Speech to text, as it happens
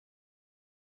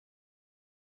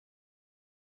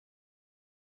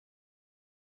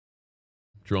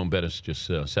Jerome Bettis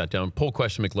just sat down. Poll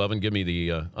question, McLovin. Give me the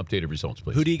updated results,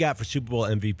 please. Who do you got for Super Bowl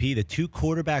MVP? The two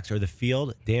quarterbacks or the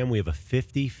field? Dan, we have a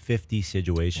 50-50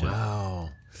 situation.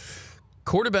 Wow.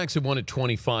 Quarterbacks have won it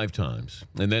 25 times,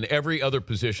 and then every other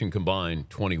position combined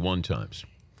 21 times.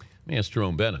 Let me ask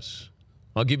Jerome Bettis.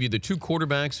 I'll give you the two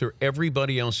quarterbacks or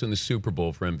everybody else in the Super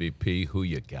Bowl for MVP. Who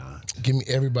you got? Give me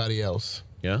everybody else.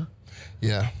 Yeah?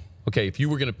 Yeah. Okay, if you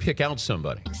were going to pick out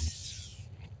somebody.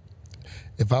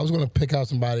 If I was going to pick out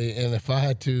somebody, and if I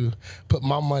had to put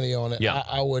my money on it, yeah.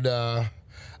 I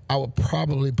would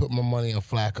probably put my money on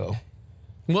Flacco.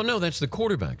 Well, no, that's the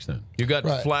quarterbacks then. You got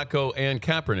Flacco and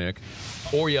Kaepernick,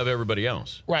 or you have everybody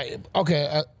else. Right.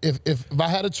 Okay. If I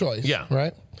had a choice,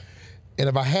 right, and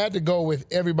if I had to go with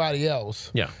everybody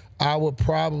else, I would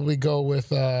probably go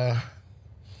with. Oh,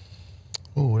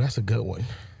 that's a good one.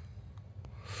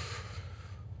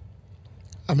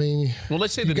 I mean, well,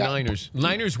 let's say the Niners.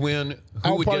 Niners win.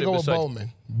 Who would probably get it go with besides?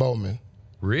 Bowman.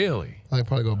 Really? I'd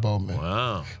probably go Bowman.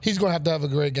 Wow. He's going to have a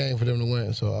great game for them to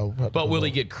win. So, but will he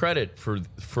get credit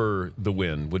for the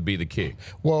win? Would be the key.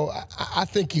 Well, I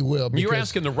think he will. You're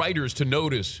asking the writers to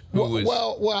notice who is.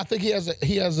 Well, I think he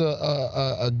has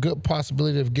a good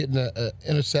possibility of getting an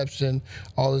interception,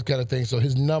 all this kind of thing. So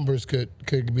his numbers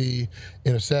could be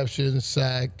interception,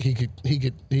 sack. He could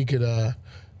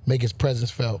make his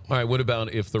presence felt. All right. What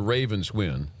about if the Ravens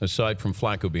win? Aside from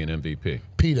Flacco being MVP,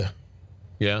 Peter.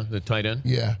 Yeah, the tight end?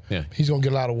 Yeah. He's going to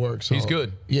get a lot of work. So. He's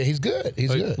good. Yeah, he's good.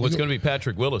 He's good. What's going to be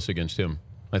Patrick Willis against him,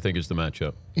 I think, is the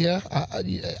matchup. Yeah,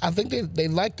 I think they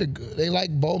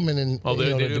like Bowman and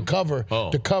the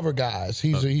cover guys.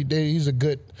 He's a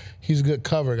good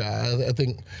cover guy. I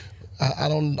think I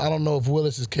don't know if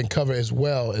Willis can cover as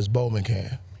well as Bowman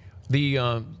can.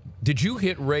 Did you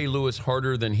hit Ray Lewis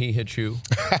harder than he hit you?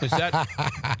 Is that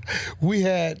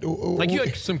you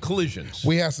had some collisions?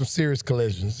 We had some serious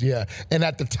collisions, yeah. And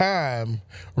at the time,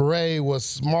 Ray was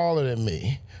smaller than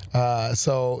me,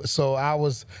 so I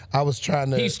was trying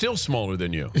to. He's still smaller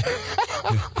than you.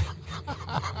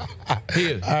 He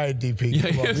is. All right, DP.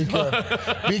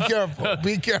 Be careful.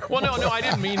 Be careful. Well, no, I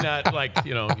didn't mean that. Like,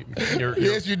 you're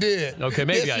yes, you did. Okay,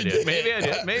 maybe I did. Maybe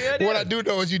I did. What I do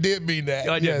know is you did mean that.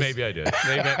 I did. Yes. Maybe I did.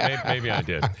 Maybe I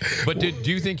did. But do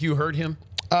you think you hurt him?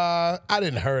 I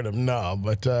didn't hurt him, no.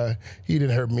 But he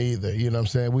didn't hurt me either. You know what I'm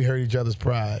saying? We hurt each other's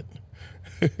pride.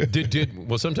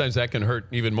 Well, sometimes that can hurt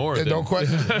even more. No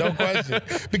question. No question.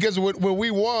 Because when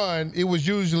we won, it was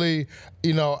usually,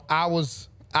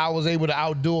 I was able to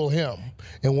outduel him.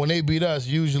 And when they beat us,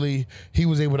 usually he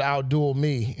was able to outduel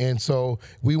me. And so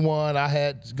we won. I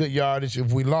had good yardage.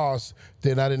 If we lost,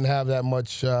 then I didn't have that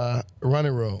much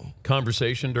running room.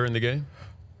 Conversation during the game?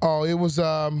 Oh, it was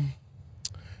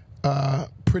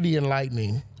pretty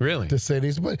enlightening. Really? To say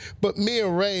this. But me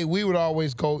and Ray, we would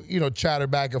always go, chatter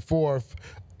back and forth,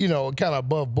 kind of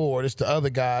above board. It's the other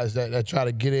guys that try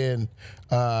to get in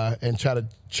and try to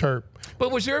chirp.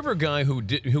 But was there ever a guy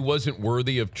who wasn't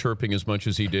worthy of chirping as much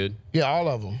as he did? Yeah, all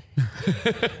of them.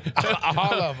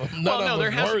 All of them.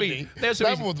 There has worthy. to be.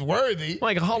 That was worthy.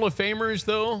 Like Hall of Famers,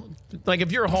 though. Like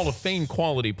if you're a Hall of Fame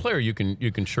quality player, you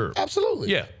can chirp. Absolutely.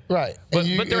 Yeah. Right. But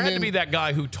there had to be that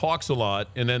guy who talks a lot,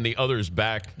 and then the others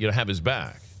back, have his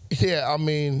back. Yeah, I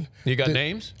mean. You got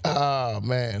names? Oh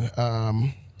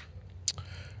man.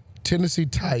 Tennessee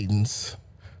Titans.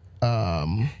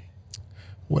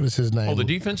 What is his name? Oh, the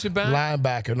defensive back?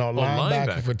 Linebacker. No,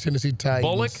 linebacker for Tennessee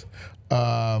Titans.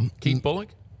 Bullock? Keith Bullock?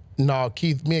 No,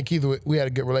 me and Keith, we had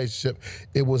a good relationship.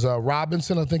 It was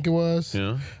Robinson, I think it was.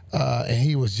 Yeah. And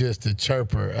he was just a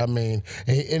chirper. I mean,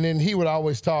 and then he would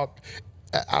always talk.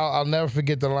 I'll never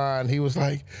forget the line. He was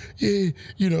like, yeah,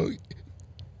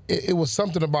 it was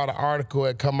something about an article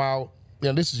that come out,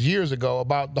 this is years ago,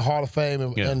 about the Hall of Fame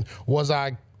and was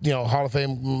I Hall of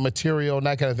Fame material and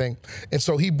that kind of thing. And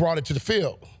so he brought it to the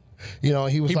field. He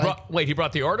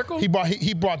brought the article? He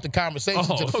brought the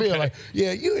conversation to the field. Like,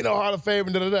 yeah, you ain't no Hall of Fame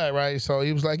and da-da-da, right? So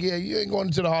he was like, yeah, you ain't going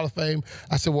into the Hall of Fame.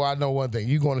 I said, well, I know one thing.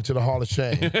 You going into the Hall of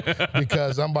Shame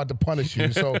because I'm about to punish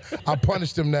you. So I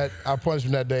punished him that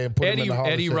day and put him in the Hall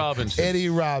of Shame. Eddie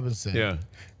Robinson. Yeah.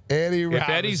 Eddie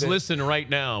Robinson. If Eddie's listening right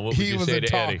now, what would you say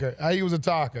to Eddie? He was a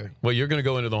talker. Well, you're going to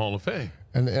go into the Hall of Fame.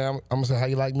 And I'm going to say, how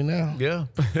you like me now? Yeah.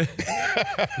 Do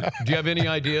you have any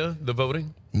idea the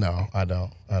voting? No, I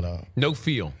don't. No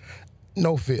feel?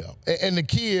 No feel. And the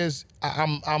key is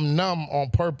I'm numb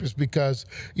on purpose because,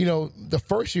 the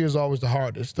first year is always the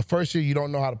hardest. The first year you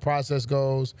don't know how the process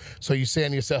goes. So you're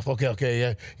saying to yourself, okay,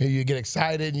 yeah. You get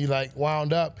excited and you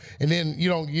wound up. And then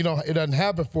it doesn't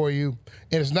happen for you.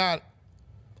 And it's not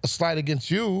a slight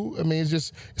against you. I mean, it's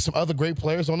just some other great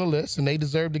players on the list, and they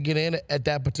deserve to get in at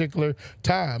that particular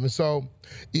time. And so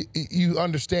you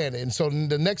understand it. And so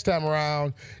the next time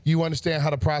around, you understand how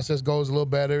the process goes a little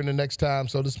better. And the next time,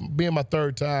 so this being my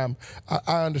third time,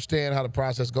 I understand how the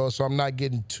process goes. So I'm not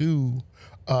getting too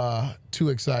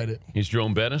excited. He's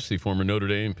Jerome Bettis, the former Notre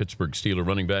Dame Pittsburgh Steeler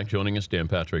running back, joining us. Dan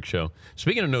Patrick Show.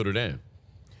 Speaking of Notre Dame,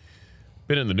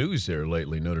 been in the news there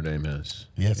lately, Notre Dame has.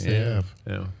 Yes, they have.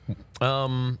 Yeah.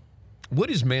 What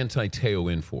is Manti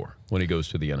Te'o in for when he goes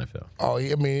to the NFL? Oh,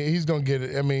 I mean, he's going to get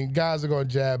it. I mean, guys are going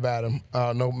to jab at him.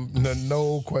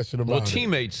 No question about it. Well,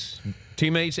 teammates and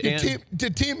the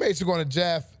teammates are going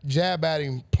to jab at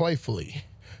him playfully,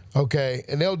 okay,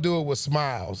 and they'll do it with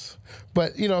smiles.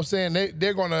 But you know what I'm saying,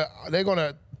 they're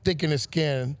gonna thicken his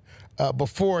skin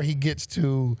before he gets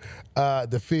to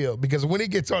the field, because when he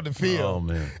gets on the field,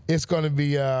 it's going to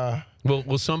be.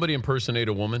 Will somebody impersonate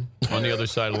a woman on the other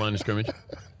side of the line of scrimmage?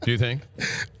 Do you think?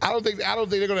 I don't think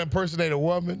they're going to impersonate a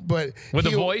woman, but with the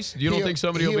voice, you don't think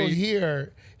somebody will be?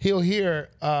 He'll hear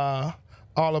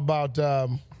all about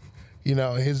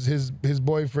his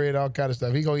boyfriend, all kind of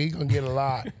stuff. He's gonna get a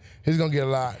lot. He's gonna get a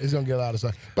lot of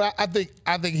stuff. But I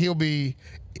think he'll be,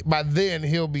 by then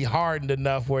he'll be hardened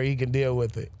enough where he can deal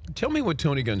with it. Tell me what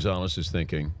Tony Gonzalez is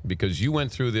thinking, because you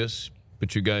went through this,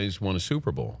 but you guys won a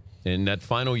Super Bowl. In that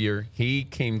final year, he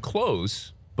came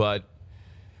close, but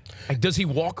does he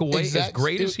walk away as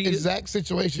great as he is? Exact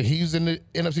situation. He was in the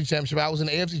NFC Championship. I was in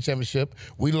the AFC Championship.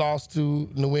 We lost to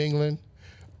New England,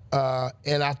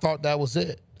 and I thought that was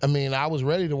it. I mean, I was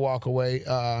ready to walk away.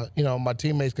 My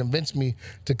teammates convinced me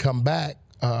to come back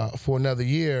for another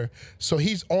year. So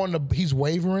he's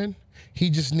wavering. He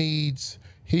just needs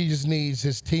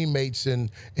his teammates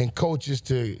and coaches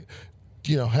to,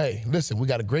 hey, listen, we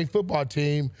got a great football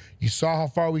team. You saw how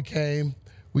far we came.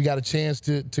 We got a chance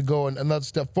to go another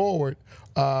step forward,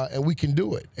 and we can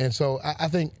do it. And so I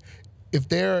think if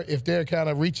they're kind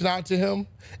of reaching out to him,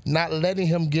 not letting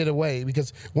him get away,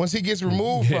 because once he gets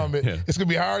removed from it, it's going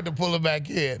to be hard to pull him back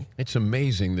in. It's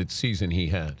amazing that season he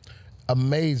had.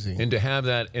 Amazing. And to have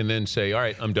that and then say, all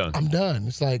right, I'm done. I'm done.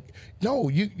 It's like, no,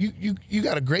 you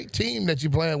got a great team that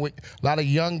you're playing with, a lot of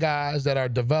young guys that are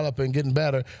developing, getting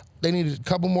better. They need a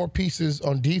couple more pieces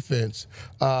on defense,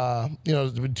 to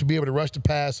be able to rush the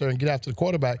passer and get after the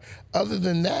quarterback. Other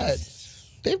than that,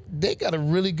 they got a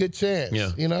really good chance,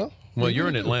 Well, you're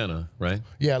in Atlanta, right?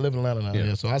 Yeah, I live in Atlanta now.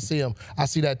 Yeah, so I see them. I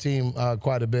see that team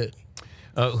quite a bit.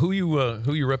 Who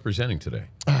you representing today?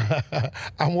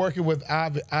 I'm working with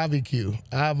IVQ.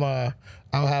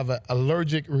 I'll have an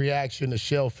allergic reaction to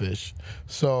shellfish.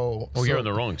 So you're in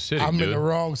the wrong city. I'm in the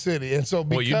wrong city, and so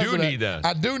because you do of that, need that.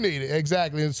 I do need it,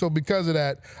 exactly. And so because of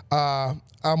that,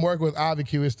 I'm working with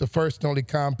IVQ. It's the first and only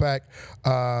compact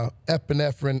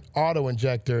epinephrine auto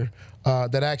injector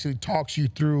that actually talks you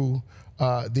through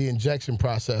the injection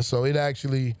process. So it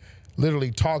actually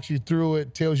literally talks you through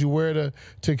it, tells you where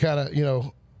to kind of,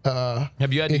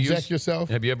 have you had to inject yourself.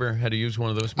 Have you ever had to use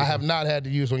one of those before? I have not had to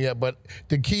use one yet, but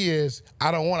the key is I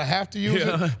don't want to have to use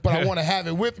it, but I want to have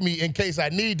it with me in case I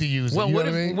need to use it. Well, you know what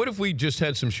what I mean? What if we just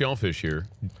had some shellfish here?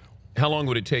 How long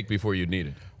would it take before you'd need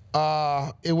it?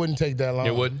 It wouldn't take that long.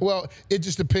 It would? Well, it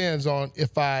just depends on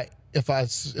if I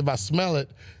smell it,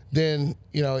 then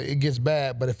it gets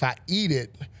bad. But if I eat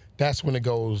it, that's when it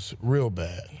goes real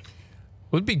bad.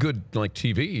 Well, it'd be good, like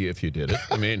TV, if you did it.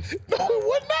 I mean, no, it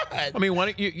would not. I mean, why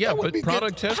don't you? Yeah, but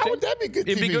product testing. How would that be good?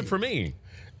 It'd TV? be good for me.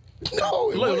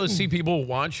 No, it wouldn't. Let's see people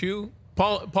watch you.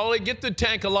 Paulie, get the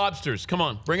tank of lobsters. Come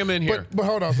on, bring them in here. But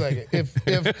hold on a second. If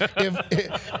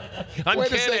I'm wait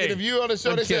kidding. a second. If you on the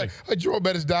show, they said Jerome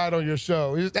Bettis died on your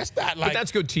show. That's not like. But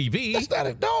that's good TV. That's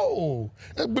not no.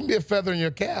 That wouldn't be a feather in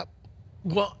your cap.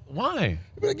 Well, why?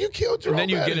 Like, you killed Jerome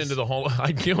Bettis. And then you get into the whole.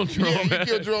 I killed Jerome Bettis. Yeah, you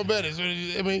killed Jerome Bettis.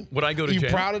 I mean, would I go to jail? You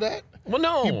proud of that? Well,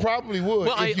 no. You probably would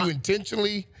if you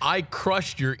intentionally. I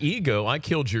crushed your ego. I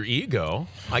killed your ego.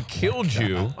 I killed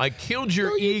you. I killed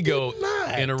your ego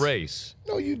in a race.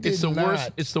 No, you did not.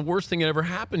 Worst. It's the worst thing that ever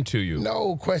happened to you.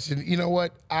 No question. You know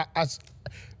what?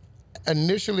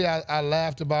 Initially I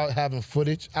laughed about having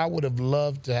footage. I would have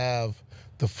loved to have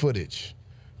the footage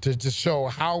to show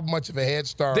how much of a head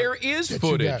start. There is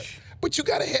footage. But you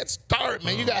got a head start,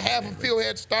 man. You got half a field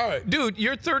head start. Dude,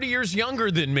 you're 30 years younger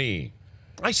than me.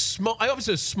 I was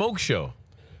a smoke show.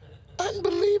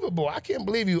 Unbelievable. I can't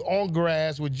believe you on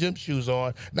grass with gym shoes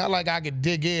on. Not like I could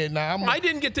dig in. Now, I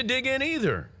didn't get to dig in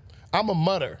either. I'm a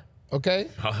mutter, okay?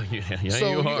 Oh, yeah,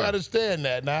 so you are. understand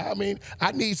that. Now, I mean,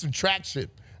 I need some traction.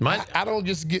 I don't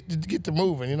just get to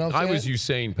moving, you know what I'm saying? I was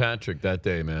Usain Patrick that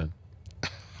day, man.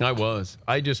 I was.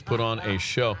 I just put on a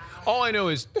show. All I know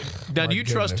is, now, do you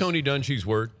trust Tony Dungy's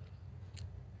word?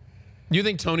 You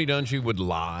think Tony Dungy would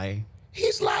lie?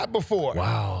 He's lied before.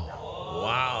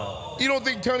 Wow. You don't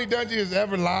think Tony Dungy has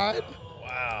ever lied?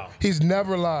 Wow. He's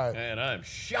never lied. Man, I'm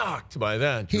shocked by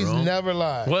that, He's Jerome. never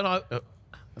lied. Well,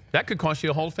 that could cost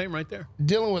you a Hall of Fame right there.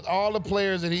 Dealing with all the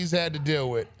players that he's had to deal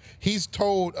with, he's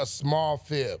told a small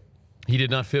fib. He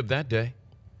did not fib that day.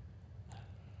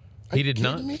 He did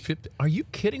not me? fib. Are you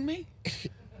kidding me?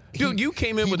 Dude, you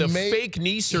came in with a fake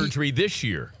knee surgery this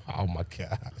year. Oh, my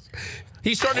gosh.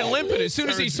 He started limping as soon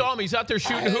as he saw me. He's out there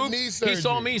shooting hoops. He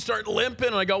saw me start limping,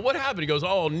 and I go, what happened? He goes,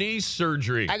 oh, knee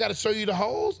surgery. I got to show you the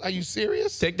holes? Are you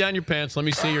serious? Take down your pants. Let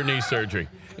me see your knee surgery.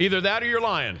 Either that or you're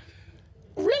lying.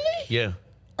 Really? Yeah.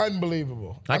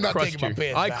 Unbelievable. I'm not taking my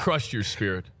pants I down. crushed your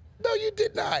spirit. No, you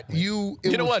did not. You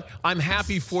know what? I'm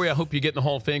happy for you. I hope you get in the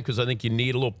Hall of Fame because I think you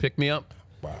need a little pick-me-up.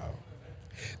 Wow.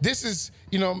 This is,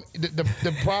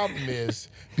 the problem is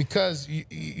because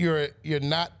you're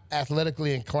not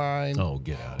athletically inclined. Oh,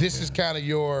 get out of This here. is kind of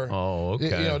your. Oh,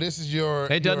 okay. This is your.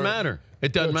 It doesn't matter.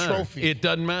 It doesn't matter. Trophy. It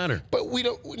doesn't matter. But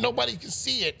nobody can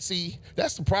see it. See,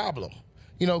 that's the problem.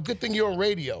 Good thing you're on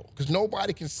radio because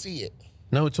nobody can see it.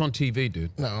 No, it's on TV,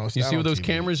 dude. No, it's you not see on where those TV.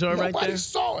 cameras are right there? Nobody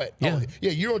saw it. Yeah. Oh,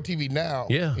 yeah, you're on TV now.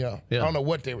 Yeah. I don't know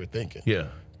what they were thinking. Yeah.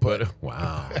 But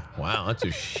wow, that's a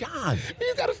shot.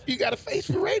 You got a face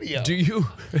for radio. Do you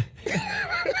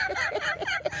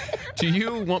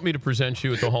want me to present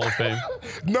you at the Hall of Fame?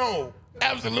 No,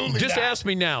 absolutely Just not. ask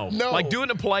me now. No. Like, do it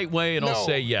in a polite way, and I'll No.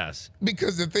 say yes.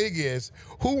 Because the thing is,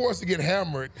 who wants to get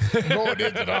hammered going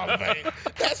into the Hall of Fame?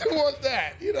 That's who wants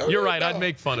that. You're right. No. I'd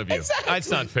make fun of you. Exactly. That's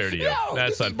not fair to you. No,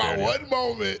 That's this not is fair my to you. one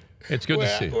moment. It's good to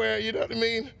see. Where you know what I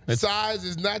mean? Size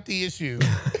is not the issue.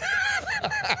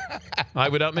 I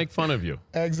would not make fun of you.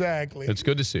 Exactly. It's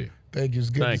good to see you. Thank you. It's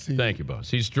good to see you. Thank you, boss.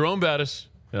 He's Jerome Bettis.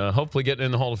 Hopefully getting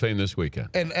in the Hall of Fame this weekend.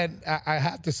 And I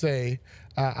have to say,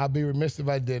 I'd be remiss if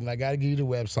I didn't. I got to give you the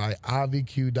website,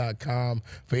 avq.com.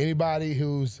 For anybody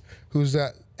who's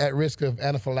at risk of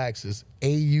anaphylaxis,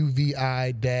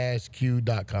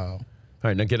 auvi-q.com. All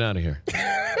right, now get out of here.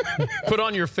 Put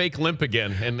on your fake limp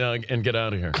again and get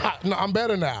out of here. No, I'm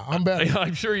better now. I'm better.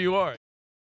 I'm sure you are.